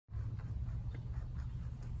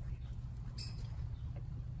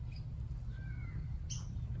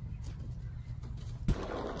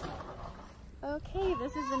Okay,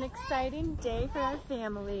 this is an exciting day for our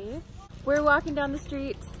family. We're walking down the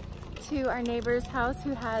street to our neighbor's house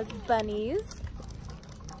who has bunnies,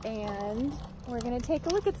 and we're gonna take a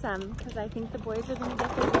look at some because I think the boys are gonna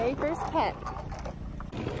get their very first pet.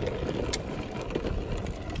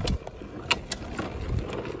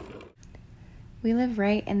 We live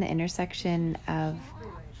right in the intersection of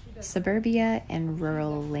suburbia and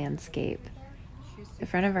rural landscape. The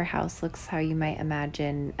front of our house looks how you might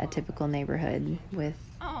imagine a typical neighborhood, with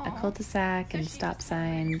a cul-de-sac and stop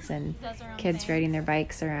signs and kids riding their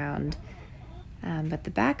bikes around. But the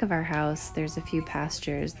back of our house, there's a few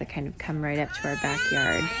pastures that kind of come right up to our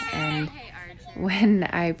backyard. And when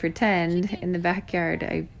I pretend in the backyard,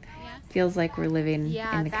 it feels like we're living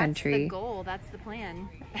in the country. That's the goal. That's the plan.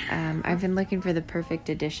 I've been looking for the perfect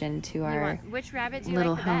addition to our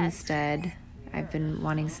little homestead. I've been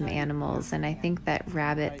wanting some animals, and I think that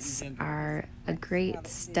rabbits are a great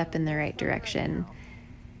step in the right direction.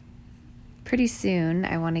 Pretty soon,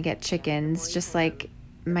 I want to get chickens, just like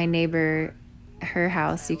my neighbor, her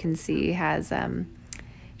house, you can see, has,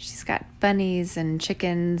 she's got bunnies and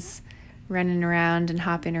chickens running around and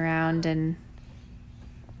hopping around, and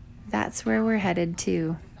that's where we're headed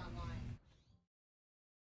to.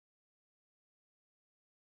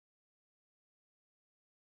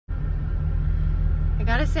 I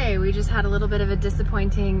gotta say, we just had a little bit of a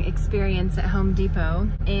disappointing experience at Home Depot,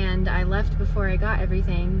 and I left before I got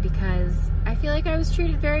everything because I feel like I was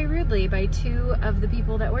treated very rudely by two of the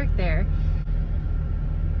people that work there.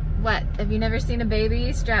 What, have you never seen a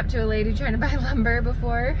baby strapped to a lady trying to buy lumber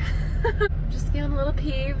before? Just feeling a little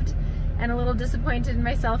peeved and a little disappointed in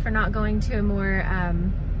myself for not going to a more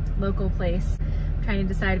local place. I'm trying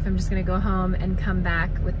to decide if I'm just gonna go home and come back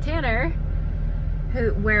with Tanner,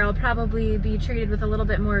 where I'll probably be treated with a little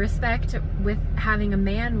bit more respect with having a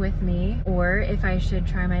man with me, or if I should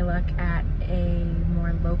try my luck at a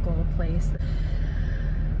more local place.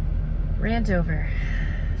 Rant over.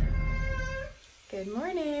 Good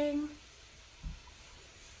morning.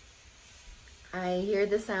 I hear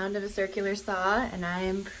the sound of a circular saw, and I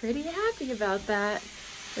am pretty happy about that,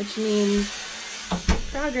 which means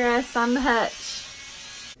progress on the hutch.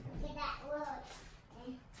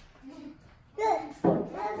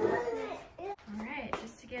 Alright,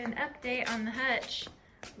 just to get an update on the hutch,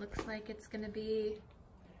 looks like it's going to be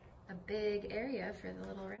a big area for the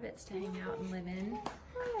little rabbits to hang out and live in,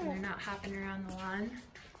 and they're not hopping around the lawn.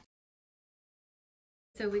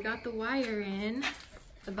 So we got the wire in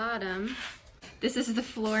the bottom. This is the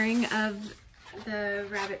flooring of the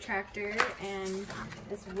rabbit tractor, and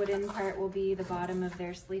this wooden part will be the bottom of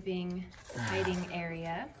their sleeping hiding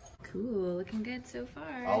area. Cool, looking good so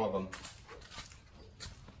far. All of them.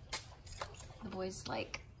 The boys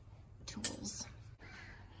like tools.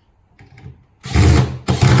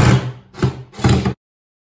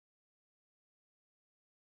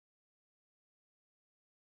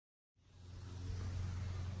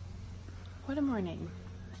 What a morning.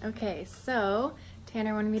 Okay, so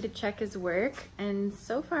Tanner wanted me to check his work, and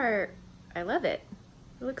so far I love it.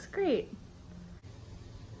 It looks great.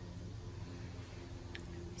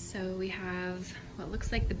 So we have what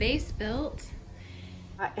looks like the base built.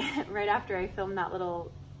 Right after I filmed that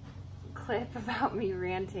little clip about me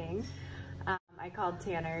ranting, I called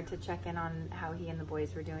Tanner to check in on how he and the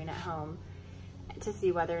boys were doing at home to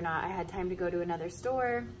see whether or not I had time to go to another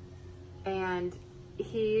store, and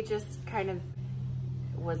he just kind of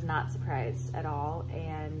was not surprised at all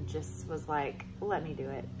and just was like, let me do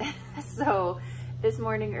it. So this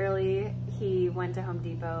morning early, he went to Home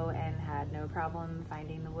Depot and had no problem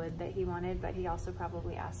finding the wood that he wanted, but he also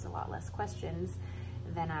probably asked a lot less questions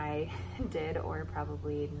than I did, or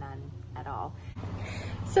probably none at all.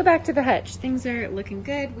 So back to the hutch. Things are looking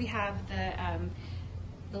good. We have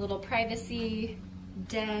the little privacy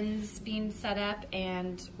dens being set up,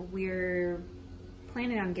 and we're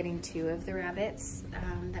planning on getting 2 of the rabbits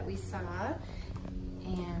that we saw.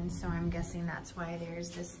 And so I'm guessing that's why there's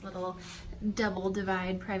this little double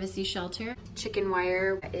divide privacy shelter. Chicken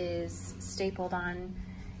wire is stapled on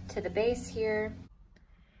to the base here.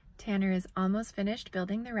 Tanner is almost finished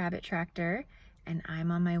building the rabbit tractor, and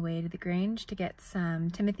I'm on my way to the Grange to get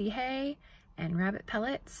some Timothy hay and rabbit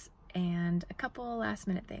pellets and a couple last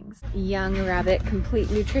minute things. Young Rabbit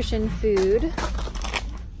Complete Nutrition food.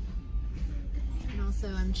 And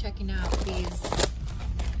also I'm checking out these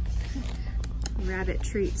rabbit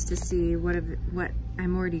treats to see what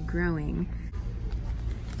I'm already growing.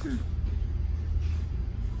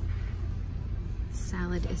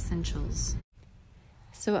 Salad essentials.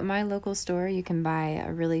 So at my local store, you can buy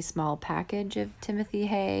a really small package of Timothy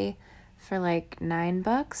hay for like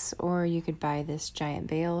 $9, or you could buy this giant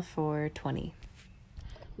bale for $20.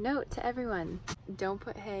 Note to everyone, don't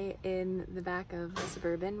put hay in the back of the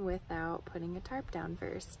Suburban without putting a tarp down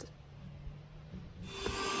first.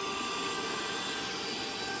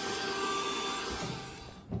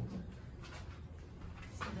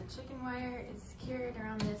 So the chicken wire is secured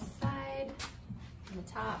around this side. On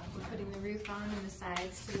the top, we're putting the roof on and the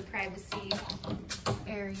sides to the privacy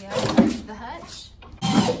area of the hutch.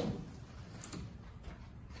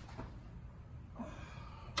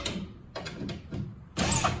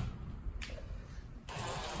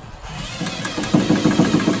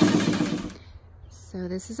 So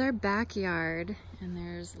this is our backyard, and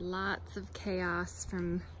there's lots of chaos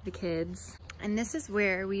from the kids. And this is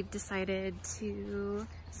where we've decided to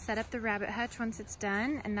set up the rabbit hutch once it's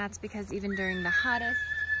done, and that's because even during the hottest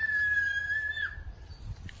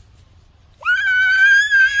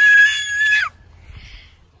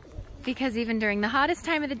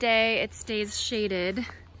time of the day, it stays shaded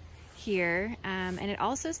here. And it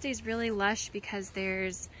also stays really lush because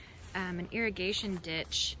there's an irrigation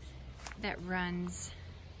ditch that runs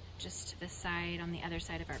just to the side on the other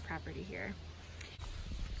side of our property here.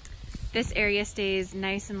 This area stays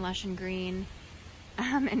nice and lush and green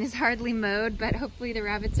and is hardly mowed, but hopefully the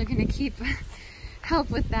rabbits are gonna keep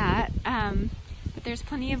help with that. But there's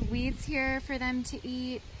plenty of weeds here for them to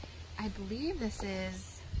eat. I believe this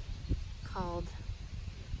is called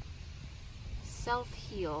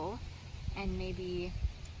Self-Heal, and maybe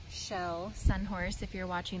Shell Sunhorse. If you're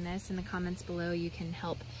watching this, in the comments below you can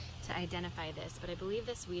help to identify this, but I believe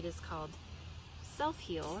this weed is called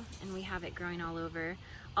Self-Heal, and we have it growing all over.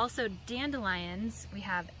 Also dandelions we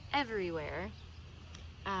have everywhere,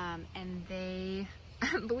 and they,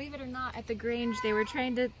 believe it or not, at the Grange they were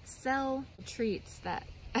trying to sell treats that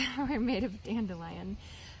were made of dandelion.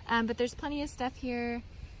 But there's plenty of stuff here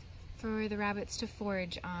for the rabbits to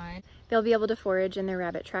forage on. They'll be able to forage in their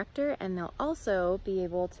rabbit tractor, and they'll also be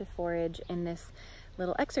able to forage in this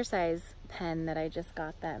little exercise pen that I just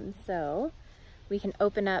got them. So we can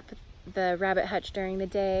open up the rabbit hutch during the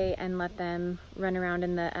day and let them run around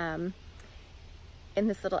in the in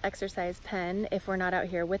this little exercise pen if we're not out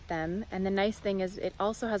here with them. And the nice thing is it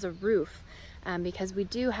also has a roof, because we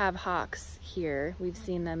do have hawks here. We've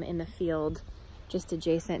seen them in the field just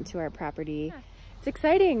adjacent to our property. It's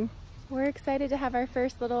exciting. We're excited to have our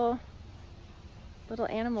first little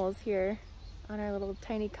animals here on our little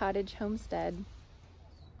tiny cottage homestead.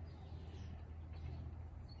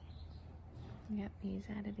 Yep, he's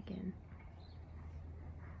at it again.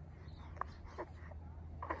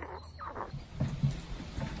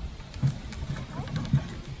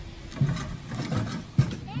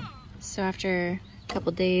 So after a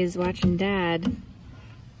couple days watching Dad,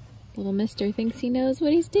 little mister thinks he knows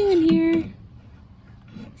what he's doing here.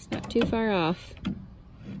 It's not too far off.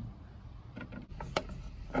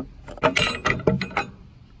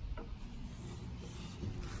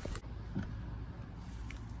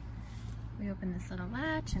 We open this little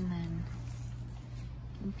latch and then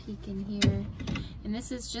can peek in here. And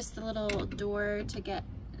this is just the little door to get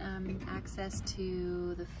access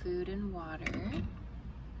to the food and water.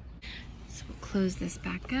 So we'll close this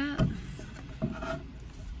back up.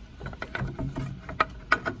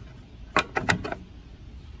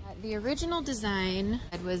 The original design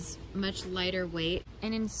was much lighter weight,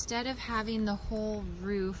 and instead of having the whole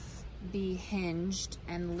roof be hinged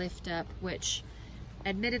and lift up, which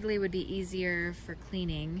admittedly would be easier for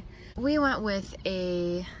cleaning, we went with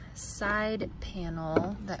a side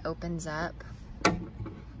panel that opens up.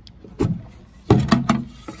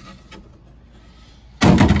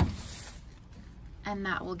 And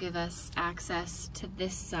that will give us access to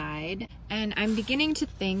this side. And I'm beginning to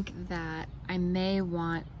think that I may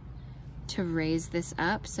want to raise this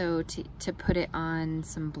up, so to put it on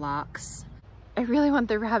some blocks. I really want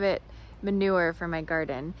the rabbit manure for my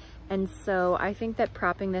garden, and so I think that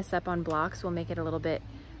propping this up on blocks will make it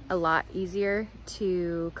a lot easier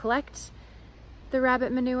to collect the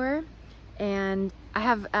rabbit manure. And I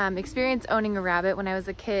have experience owning a rabbit. When I was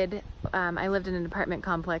a kid, I lived in an apartment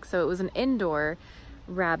complex, so it was an indoor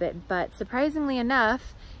rabbit, but surprisingly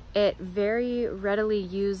enough, it very readily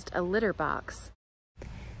used a litter box.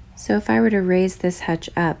 So if I were to raise this hutch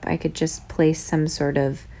up, I could just place some sort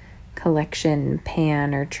of collection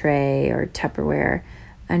pan or tray or Tupperware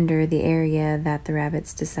under the area that the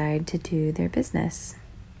rabbits decide to do their business.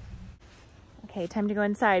 Okay, time to go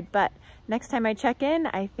inside, but next time I check in,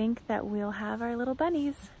 I think that we'll have our little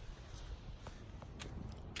bunnies.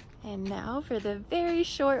 And now for the very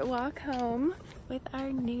short walk home with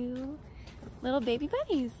our new little baby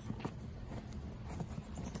bunnies.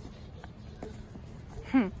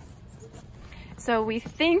 So we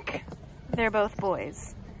think they're both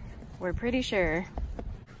boys. We're pretty sure.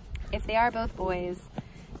 if they are both boys,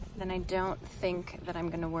 then I don't think that I'm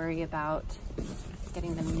gonna worry about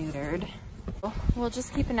getting them neutered. We'll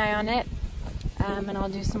just keep an eye on it, and I'll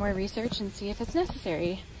do some more research and see if it's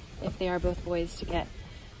necessary, if they are both boys, to get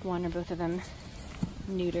one or both of them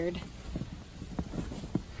neutered.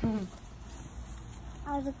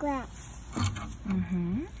 All the grass.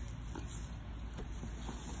 Mm-hmm.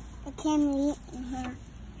 I can't eat in here.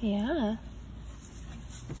 Yeah.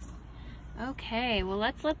 Okay, well,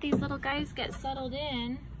 let's let these little guys get settled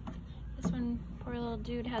in. This one, poor little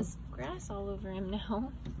dude, has grass all over him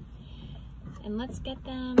now. And let's get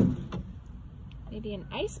them maybe an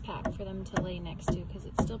ice pack for them to lay next to, because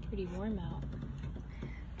it's still pretty warm out.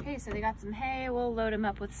 Okay, so they got some hay. We'll load them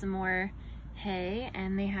up with some more hay,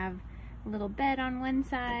 and they have a little bed on one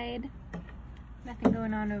side. Nothing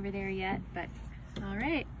going on over there yet, but all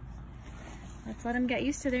right. Let's let them get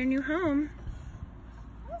used to their new home.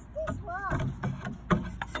 What's this rock?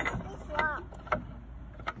 What's this rock?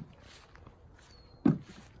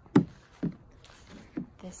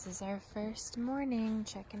 This is our first morning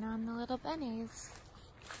checking on the little bunnies.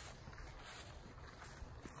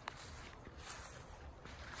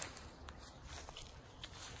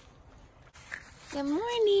 Good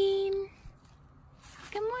morning.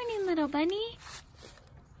 Good morning, little bunny.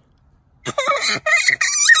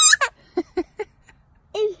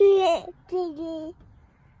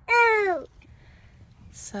 Oh.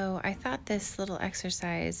 So I thought this little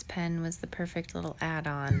exercise pen was the perfect little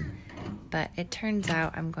add-on, but it turns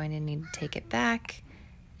out I'm going to need to take it back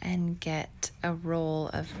and get a roll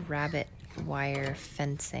of rabbit wire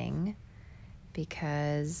fencing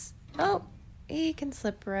because, oh, he can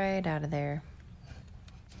slip right out of there.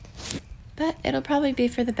 But it'll probably be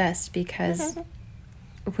for the best because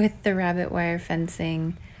with the rabbit wire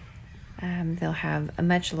fencing, they'll have a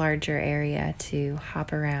much larger area to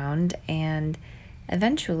hop around, and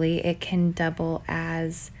eventually it can double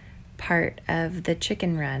as part of the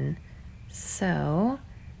chicken run. So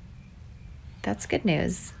that's good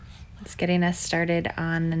news. It's getting us started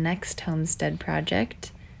on the next homestead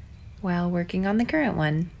project while working on the current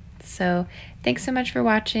one. So thanks so much for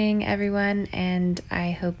watching, everyone, and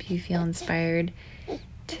I hope you feel inspired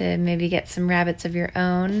to maybe get some rabbits of your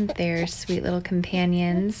own. They're sweet little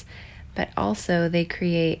companions, but also they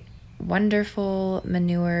create wonderful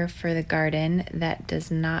manure for the garden that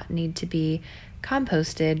does not need to be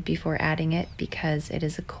composted before adding it because it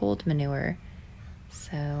is a cold manure.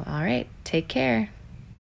 So, all right, take care.